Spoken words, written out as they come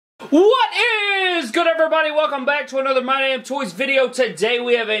What is good, everybody? Welcome back to another My Damn Toys video. Today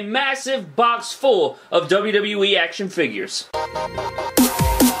we have a massive box full of WWE action figures.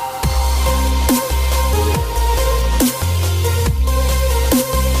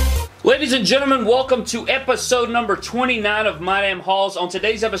 Ladies and gentlemen, welcome to episode number 29 of My Damn Hauls. On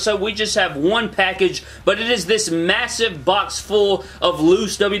today's episode, we just have one package, but it is this massive box full of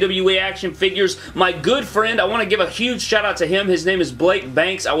loose WWE action figures. My good friend, I want to give a huge shout out to him. His name is Blake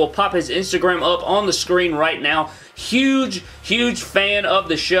Banks. I will pop his Instagram up on the screen right now. Huge fan of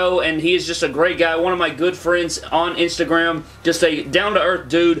the show, and he is just a great guy. One of my good friends on Instagram. Just a down-to-earth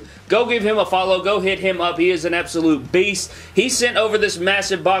dude. Go give him a follow. Go hit him up. He is an absolute beast. He sent over this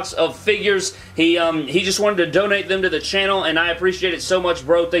massive box of figures. He just wanted to donate them to the channel, and I appreciate it so much,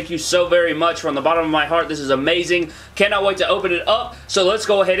 bro. Thank you so very much from the bottom of my heart. This is amazing. Cannot wait to open it up, so let's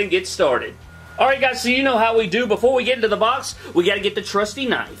go ahead and get started. Alright guys, so you know how we do. Before we get into the box, we got to get the trusty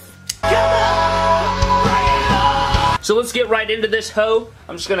knife. So let's get right into this hoe.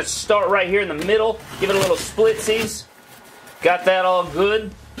 I'm just going to start right here in the middle. Give it a little splitsies. Got that all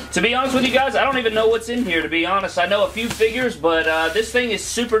good. To be honest with you guys, I don't even know what's in here, to be honest. I know a few figures, but this thing is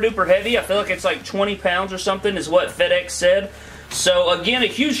super duper heavy. I feel like it's like 20 pounds or something is what FedEx said. So again, a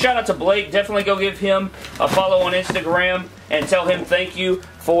huge shout out to Blake. Definitely go give him a follow on Instagram and tell him thank you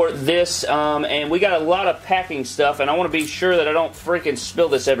for this. And we got a lot of packing stuff, and I want to be sure that I don't freaking spill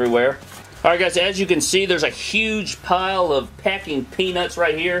this everywhere. Alright guys, as you can see, there's a huge pile of packing peanuts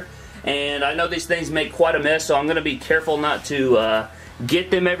right here. And I know these things make quite a mess, so I'm going to be careful not to get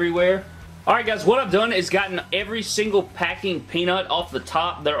them everywhere. Alright guys, what I've done is gotten every single packing peanut off the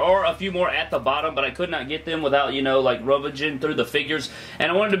top. There are a few more at the bottom, but I could not get them without, you know, like rummaging through the figures.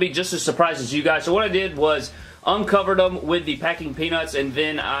 And I wanted to be just as surprised as you guys. So what I did was uncovered them with the packing peanuts, and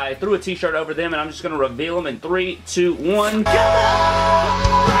then I threw a t-shirt over them, and I'm just going to reveal them in 3, 2, 1.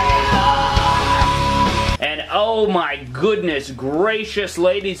 And oh my goodness gracious,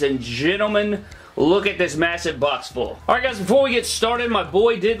 ladies and gentlemen, look at this massive box full. Alright guys, before we get started, my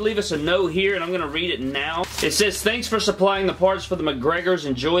boy did leave us a note here, and I'm going to read it now. It says, thanks for supplying the parts for the McGregors.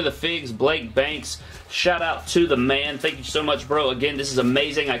 Enjoy the figs, Blake Banks. Shout out to the man. Thank you so much, bro. Again, this is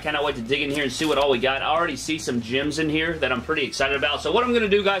amazing. I cannot wait to dig in here and see what all we got. I already see some gems in here that I'm pretty excited about. So what I'm going to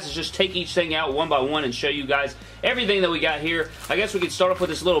do, guys, is just take each thing out one by one and show you guys everything that we got here. I guess we could start off with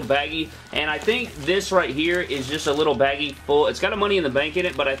this little baggie, and I think this right here is just a little baggie full. It's got a Money in the Bank in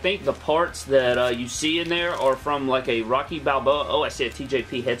it, but I think the parts that you see in there are from like a Rocky Balboa. Oh, I see a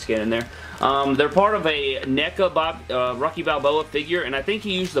TJP head scan in there. They're part of a NECA Rocky Balboa figure, and I think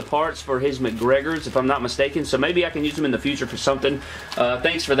he used the parts for his McGregors, if I'm not mistaken, so maybe I can use them in the future for something.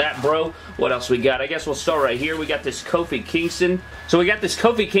 Thanks for that, bro. What else we got? I guess we'll start right here. We got this Kofi Kingston. So we got this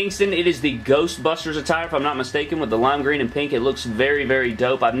Kofi Kingston. It is the Ghostbusters attire, if I'm not mistaken, with the lime green and pink. It looks very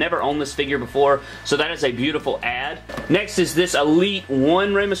dope. I've never owned this figure before, so that is a beautiful ad. Next is this Elite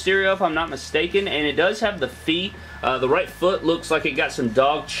 1 Rey Mysterio, if I'm not mistaken, and it does have the feet. The right foot looks like it got some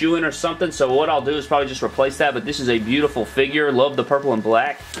dog chewing or something, so what I'll do is probably just replace that, but this is a beautiful figure. Love the purple and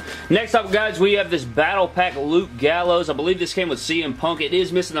black. Next up, guys, we have this Battle Pack Luke Gallows. I believe this came with CM Punk. It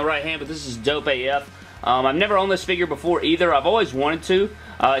is missing the right hand, but this is dope AF. I've never owned this figure before either. I've always wanted to,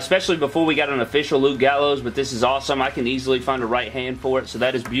 especially before we got an official Luke Gallows, but this is awesome. I can easily find a right hand for it, so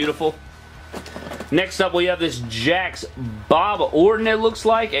that is beautiful. Next up, we have this Jax Bob Orton, it looks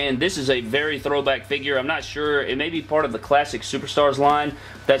like, and this is a very throwback figure. I'm not sure. It may be part of the Classic Superstars line.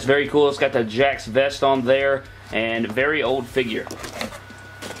 That's very cool. It's got the Jax vest on there, and very old figure.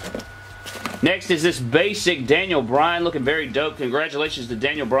 Next is this basic Daniel Bryan, looking very dope. Congratulations to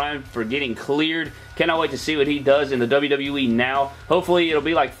Daniel Bryan for getting cleared. Cannot wait to see what he does in the WWE now. Hopefully it'll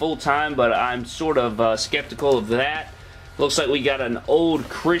be like full-time, but I'm sort of skeptical of that. Looks like we got an old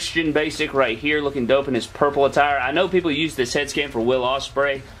Christian basic right here, looking dope in his purple attire. I know people use this head scan for Will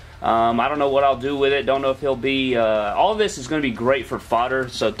Ospreay. I don't know what I'll do with it. Don't know if he'll be... all of this is going to be great for fodder,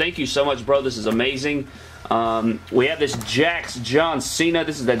 so thank you so much, bro. This is amazing. We have this Jax John Cena.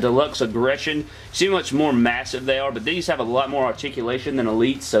 This is the Deluxe Aggression. See how much more massive they are, but these have a lot more articulation than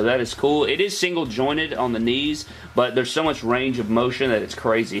Elites, so that is cool. It is single jointed on the knees, but there's so much range of motion that it's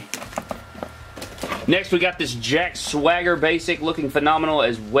crazy. Next, we got this Jax Swagger basic, looking phenomenal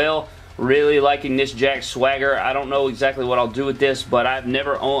as well. Really liking this Jax Swagger. I don't know exactly what I'll do with this, but I've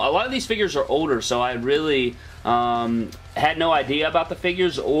never owned... A lot of these figures are older, so I really had no idea about the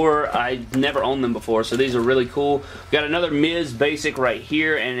figures, or I never owned them before, so these are really cool. We've got another Miz basic right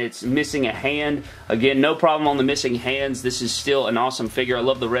here, and it's missing a hand. Again, no problem on the missing hands. This is still an awesome figure. I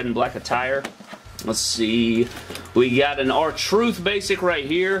love the red and black attire. Let's see. We got an R-Truth basic right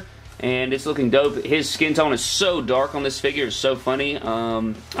here. and it's looking dope. His skin tone is so dark on this figure. It's so funny.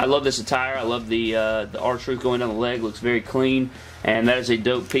 I love this attire. I love the R-Truth going down the leg. Looks very clean, and that is a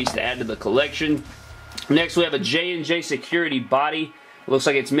dope piece to add to the collection. Next, we have a J&J Security body. Looks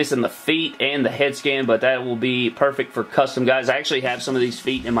like it's missing the feet and the head scan, but that will be perfect for custom guys. I actually have some of these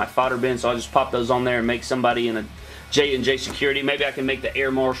feet in my fodder bin, so I'll just pop those on there and make somebody in a J&J Security. Maybe I can make the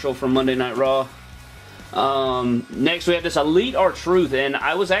Air Marshal from Monday Night Raw. Next, we have this Elite R-Truth, and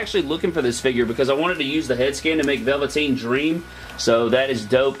I was actually looking for this figure because I wanted to use the head scan to make Velveteen Dream, so that is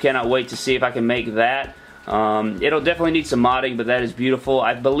dope. Cannot wait to see if I can make that. It'll definitely need some modding, but that is beautiful.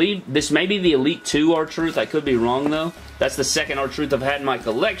 I believe this may be the Elite 2 R-Truth. I could be wrong, though. That's the second R-Truth I've had in my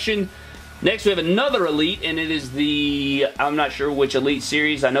collection. Next, we have another Elite, and it is the, I'm not sure which Elite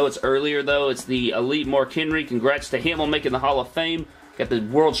series. I know it's earlier, though. It's the Elite Mark Henry. Congrats to him on making the Hall of Fame. Got the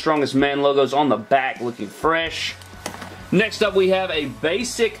World's Strongest Man logos on the back, looking fresh. Next up, we have a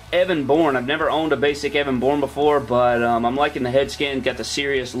basic Evan Bourne. I've never owned a basic Evan Bourne before, but I'm liking the head scan. Got the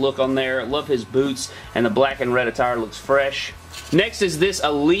serious look on there. Love his boots, and the black and red attire looks fresh. Next is this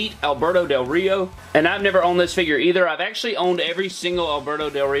Elite Alberto Del Rio, and I've never owned this figure either. I've actually owned every single Alberto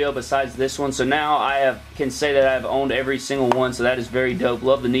Del Rio besides this one, so now I can say that I've owned every single one, so that is very dope.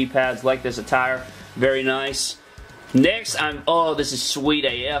 Love the knee pads, like this attire, very nice. Next, oh, this is sweet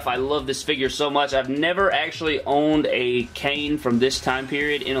AF. I love this figure so much. I've never actually owned a Kane from this time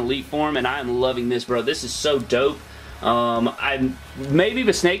period in Elite form, and I am loving this, bro. This is so dope. I may be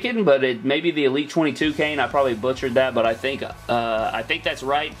mistaken, but it may be the Elite 22 Kane. I probably butchered that, but I think that's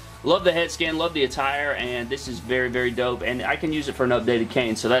right. Love the head scan, love the attire, and this is very, very dope. And I can use it for an updated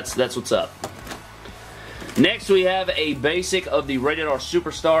Kane, so that's what's up. Next, we have a basic of the Rated R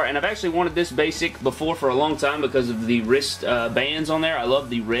Superstar, and I've actually wanted this basic before for a long time because of the wrist bands on there. I love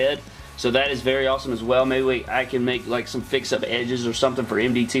the red, so that is very awesome as well. Maybe I can make like some fix-up edges or something for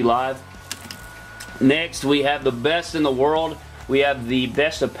MDT Live. Next, we have the best in the world. We have the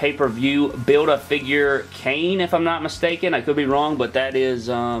best of pay-per-view Build-A-Figure Kane, if I'm not mistaken. I could be wrong, but that is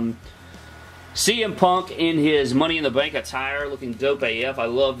CM Punk in his Money in the Bank attire, looking dope AF. I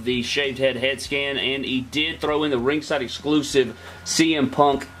love the shaved head scan, and he did throw in the ringside exclusive CM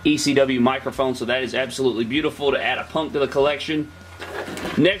Punk ECW microphone, so that is absolutely beautiful to add a Punk to the collection.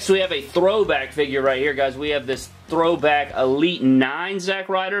 Next, we have a throwback figure right here, guys. We have this throwback Elite 9 Zack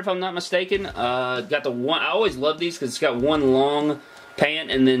Ryder, if I'm not mistaken. Got the one. I always love these because it's got one long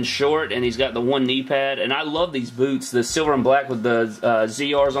pant and then short, and he's got the one knee pad. And I love these boots. The silver and black with the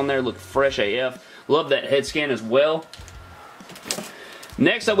ZRs on there look fresh AF. Love that head scan as well.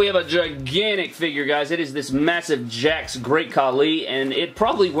 Next up, we have a gigantic figure, guys. It is this massive Jax Great Khali, and it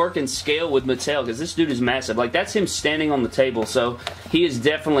probably work in scale with Mattel because this dude is massive. Like, that's him standing on the table, so he is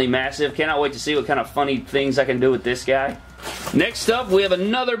definitely massive. Cannot wait to see what kind of funny things I can do with this guy. Next up, we have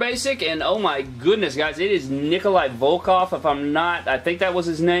another basic, and oh my goodness, guys, it is Nikolai Volkov. If I'm not, I think that was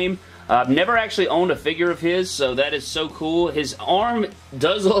his name. I've never actually owned a figure of his, so that is so cool. His arm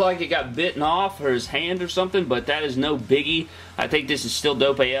does look like it got bitten off, or his hand or something, but that is no biggie. I think this is still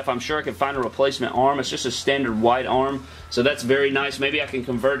dope AF. I'm sure I can find a replacement arm. It's just a standard white arm, so that's very nice. Maybe I can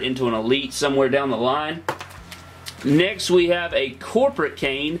convert into an Elite somewhere down the line. Next, we have a Corporate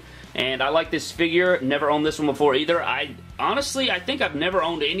Kane, and I like this figure. Never owned this one before either. Honestly, I think I've never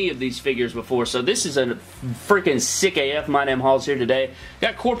owned any of these figures before, so this is a freaking sick AF. My name Hall's here today.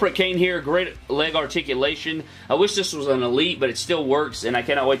 Got Corporate Kane here, great leg articulation. I wish this was an Elite, but it still works, and I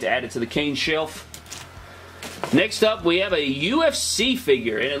cannot wait to add it to the Kane shelf. Next up, we have a UFC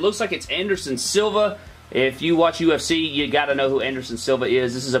figure, and it looks like it's Anderson Silva. If you watch UFC, you gotta know who Anderson Silva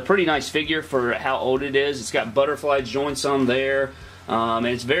is. This is a pretty nice figure for how old it is. It's got butterfly joints on there. And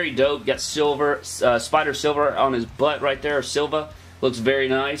it's very dope. Got silver, spider silver on his butt right there, Silva. Looks very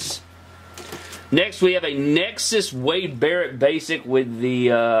nice. Next, we have a Nexus Wade Barrett basic with the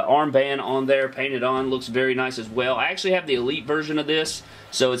armband on there, painted on. Looks very nice as well. I actually have the Elite version of this,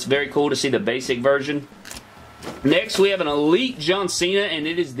 so it's very cool to see the basic version. Next, we have an Elite John Cena, and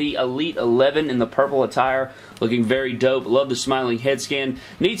it is the Elite 11 in the purple attire. Looking very dope. Love the smiling head scan.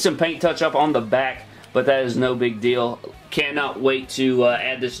 Needs some paint touch-up on the back, but that is no big deal. Cannot wait to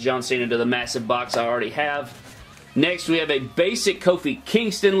add this John Cena to the massive box I already have. Next, we have a basic Kofi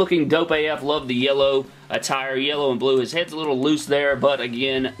Kingston looking dope AF. Love the yellow attire, yellow and blue. His head's a little loose there, but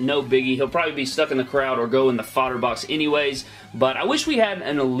again, no biggie. He'll probably be stuck in the crowd or go in the fodder box anyways. But I wish we had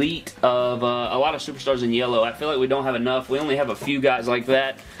an Elite of a lot of superstars in yellow. I feel like we don't have enough. We only have a few guys like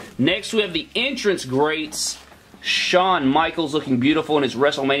that. Next, we have the entrance greats Shawn Michaels looking beautiful in his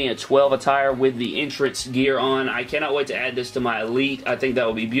WrestleMania 12 attire with the entrance gear on. I cannot wait to add this to my Elite. I think that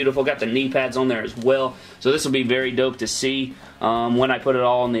will be beautiful. Got the knee pads on there as well. So this will be very dope to see when I put it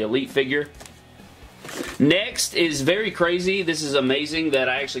all on the Elite figure. Next is very crazy. This is amazing that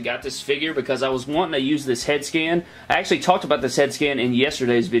I actually got this figure because I was wanting to use this head scan. I actually talked about this head scan in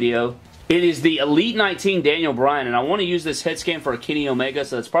yesterday's video. It is the Elite 19 Daniel Bryan, and I want to use this head scan for a Kenny Omega,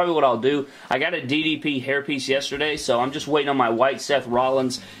 so that's probably what I'll do. I got a DDP hairpiece yesterday, so I'm just waiting on my white Seth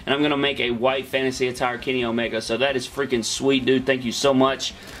Rollins, and I'm going to make a white fantasy attire Kenny Omega, so that is freaking sweet, dude. Thank you so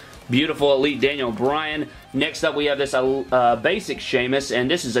much. Beautiful Elite Daniel Bryan. Next up, we have this basic Sheamus, and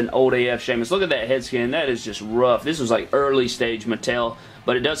this is an old AF Sheamus. Look at that head scan. That is just rough. This was like early stage Mattel,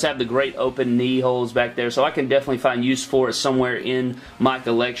 but it does have the great open knee holes back there, so I can definitely find use for it somewhere in my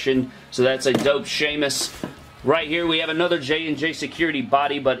collection. So that's a dope Sheamus. Right here, we have another J&J Security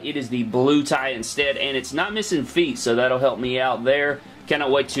body, but it is the blue tie instead, and it's not missing feet, so that'll help me out there.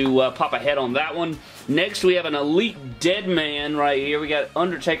 Cannot wait to pop a head on that one. Next, we have an Elite Dead Man right here. We got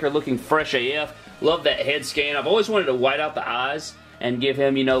Undertaker looking fresh AF. Love that head scan. I've always wanted to white out the eyes and give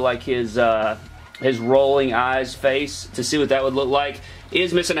him, you know, like his rolling eyes face to see what that would look like.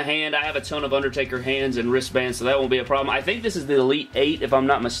 Is missing a hand. I have a ton of Undertaker hands and wristbands, so that won't be a problem. I think this is the Elite 8, if I'm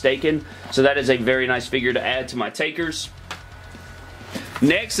not mistaken, so that is a very nice figure to add to my takers.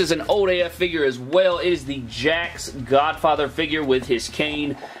 Next is an old AF figure as well. It is the Jax Godfather figure with his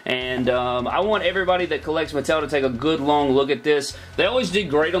cane, and I want everybody that collects Mattel to take a good long look at this. They always did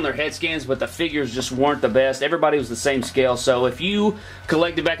great on their head scans, but the figures just weren't the best. Everybody was the same scale, so if you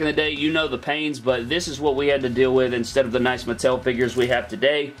collected back in the day, you know the pains, but this is what we had to deal with instead of the nice Mattel figures we have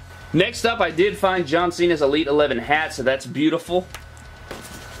today. Next up, I did find John Cena's Elite 11 hat, so that's beautiful.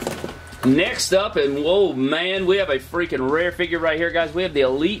 Next up, and whoa man, we have a freaking rare figure right here, guys. We have the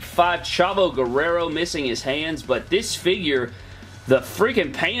Elite 5 Chavo Guerrero missing his hands, but this figure, the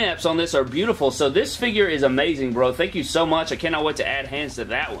freaking paint apps on this are beautiful, so this figure is amazing, bro. Thank you so much. I cannot wait to add hands to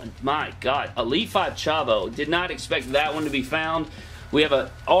that one. My God, Elite 5 Chavo. Did not expect that one to be found. We have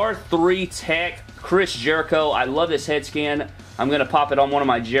a R3 Tech Chris Jericho. I love this head scan. I'm going to pop it on one of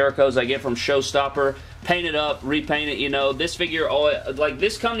my Jerichos I get from Showstopper. Paint it up, repaint it, you know. This figure, like,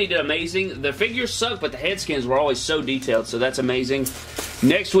 this company did amazing. The figures suck, but the head scans were always so detailed, so that's amazing.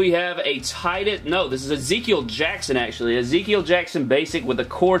 Next, we have a Titus, no, this is Ezekiel Jackson, actually. Ezekiel Jackson Basic with a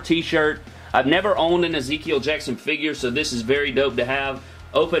core t-shirt. I've never owned an Ezekiel Jackson figure, so this is very dope to have.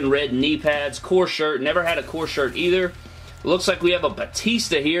 Open red knee pads, core shirt. Never had a core shirt either. Looks like we have a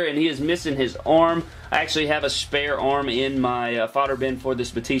Batista here, and he is missing his arm. I actually have a spare arm in my fodder bin for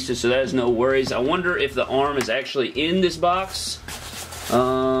this Batista, so that is no worries. I wonder if the arm is actually in this box.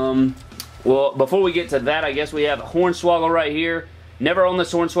 Well, before we get to that, I guess we have a Hornswoggle right here. Never owned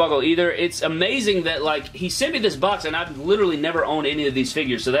this Hornswoggle either. It's amazing that, like, he sent me this box, and I've literally never owned any of these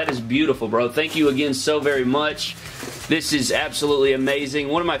figures, so that is beautiful, bro. Thank you again so very much. This is absolutely amazing.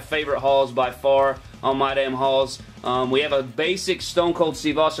 One of my favorite hauls by far on My Damn Hauls. We have a basic Stone Cold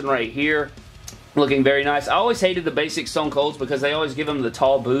Steve Austin right here. Looking very nice. I always hated the basic Stone Colds because they always give them the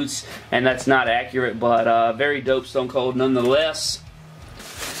tall boots, and that's not accurate, but very dope Stone Cold nonetheless.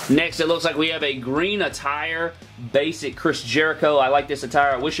 Next, it looks like we have a green attire basic Chris Jericho. I like this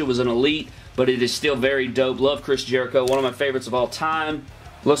attire. I wish it was an Elite, but it is still very dope. Love Chris Jericho, one of my favorites of all time.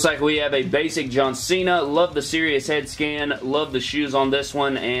 Looks like we have a basic John Cena. Love the serious head scan. Love the shoes on this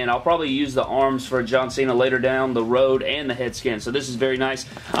one. And I'll probably use the arms for John Cena later down the road and the head scan. So this is very nice.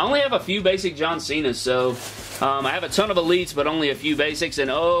 I only have a few basic John Cenas. So I have a ton of Elites, but only a few basics. And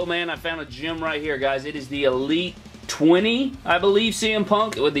oh man, I found a gem right here, guys. It is the Elite 20, I believe, CM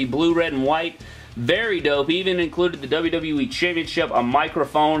Punk with the blue, red, and white. Very dope. He even included the WWE Championship, a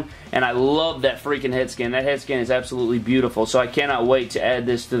microphone, and I love that freaking head scan. That head scan is absolutely beautiful, so I cannot wait to add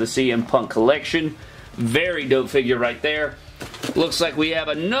this to the CM Punk collection. Very dope figure right there. Looks like we have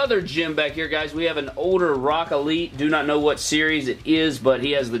another gem back here, guys. We have an older Rock Elite. Do not know what series it is, but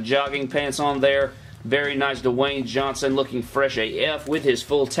he has the jogging pants on there. Very nice Dwayne Johnson looking fresh AF with his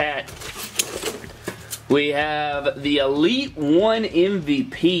full tat. We have the Elite 1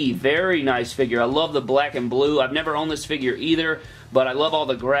 MVP. Very nice figure. I love the black and blue. I've never owned this figure either, but I love all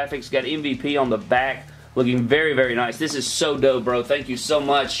the graphics. Got MVP on the back. Looking very, very nice. This is so dope, bro. Thank you so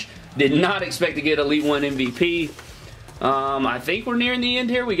much. Did not expect to get Elite 1 MVP. I think we're nearing the end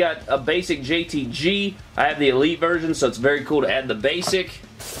here. We got a basic JTG. I have the Elite version, so it's very cool to add the basic.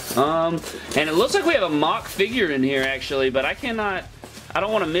 And it looks like we have a mock figure in here, actually, but I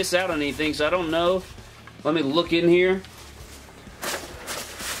don't want to miss out on anything, so I don't know. Let me look in here.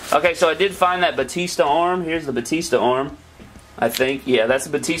 Okay, so I did find that Batista arm. Here's the Batista arm, I think. Yeah, that's the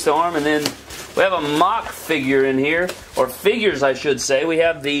Batista arm. And then We have a mock figure in here, or figures I should say. We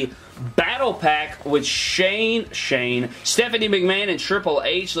have the Battle Pack with Shane, Stephanie McMahon, and Triple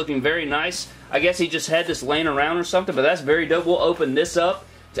H, looking very nice. I guess he just had this laying around or something, but that's very dope. We'll open this up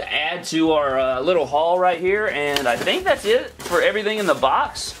to add to our little haul right here, and I think that's it for everything in the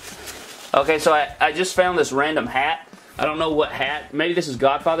box. Okay, so I just found this random hat. I don't know what hat. Maybe this is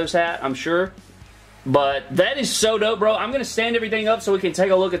Godfather's hat, I'm sure. But that is so dope, bro. I'm going to stand everything up so we can take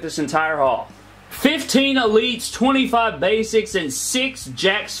a look at this entire haul. 15 Elites, 25 Basics, and 6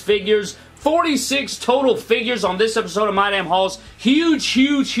 Jakks figures. 46 total figures on this episode of My Damn Hauls. Huge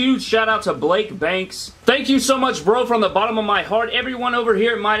shout out to Blake Banks. Thank you so much, bro, from the bottom of my heart. Everyone over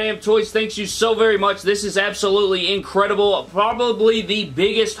here at My Damn Toys, thanks you so very much. This is absolutely incredible. Probably the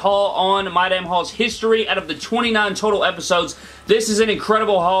biggest haul on My Damn Hauls history out of the 29 total episodes. This is an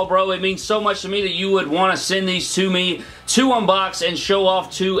incredible haul, bro. It means so much to me that you would want to send these to me to unbox and show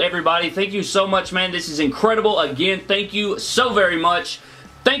off to everybody. Thank you so much, man. This is incredible. Again, thank you so very much.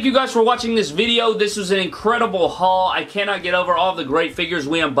 Thank you guys for watching this video. This was an incredible haul. I cannot get over all the great figures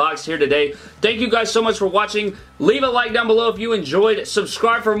we unboxed here today. Thank you guys so much for watching. Leave a like down below if you enjoyed.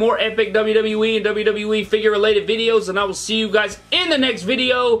 Subscribe for more epic WWE and WWE figure related videos, and I will see you guys in the next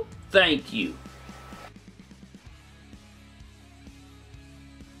video. Thank you.